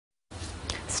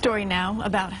Story now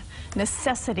about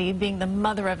necessity being the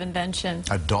mother of invention.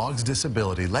 A dog's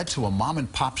disability led to a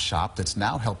mom-and-pop shop that's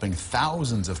now helping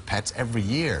thousands of pets every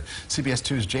year. CBS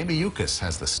 2's Jamie Yuccas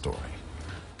has the story.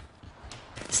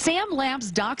 Sam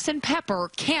Lamb's dachshund Pepper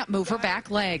can't move her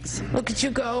back legs. Look at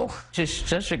you go. She's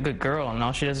such a good girl, and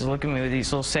all she does is look at me with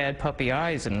these little sad puppy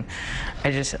eyes, and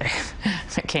I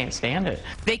can't stand it.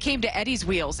 They came to Eddie's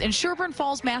Wheels in Sherburne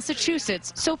Falls,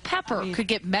 Massachusetts, so Pepper could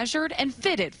get measured and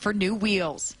fitted for new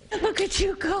wheels. Look at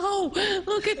you go.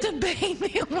 Look at the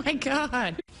baby. Oh, my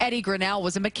God. Eddie Grinnell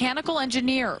was a mechanical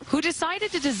engineer who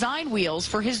decided to design wheels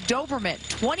for his Doberman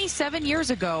 27 years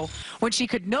ago when she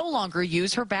could no longer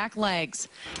use her back legs.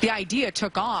 The idea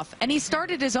took off, and he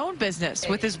started his own business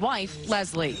with his wife,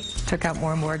 Leslie. Took out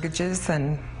more mortgages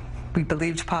than we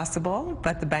believed possible,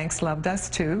 but the banks loved us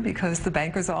too because the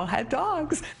bankers all had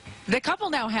dogs. The couple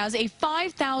now has a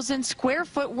 5,000 square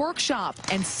foot workshop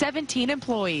and 17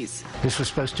 employees. This was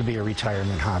supposed to be a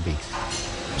retirement hobby.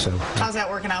 So How's that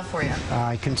working out for you?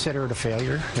 I consider it a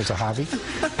failure as a hobby.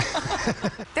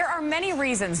 There are many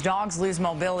reasons dogs lose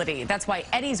mobility. That's why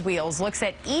Eddie's Wheels looks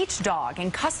at each dog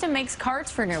and custom makes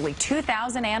carts for nearly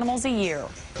 2,000 animals a year.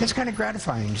 It's kind of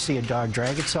gratifying to see a dog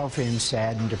drag itself in,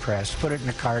 sad and depressed, put it in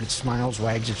a cart, it smiles,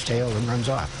 wags its tail, and runs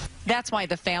off. That's why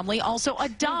the family also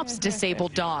adopts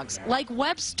disabled dogs, like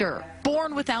Webster,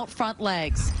 born without front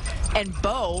legs, and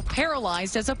Bo,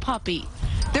 paralyzed as a puppy.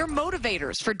 They're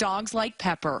motivators for dogs like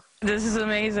Pepper. This is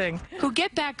amazing. Who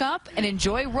get back up and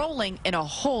enjoy rolling in a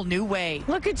whole new way.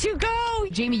 Look at you go.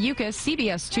 Jamie Yuccas,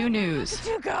 CBS 2 News. Look at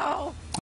you go.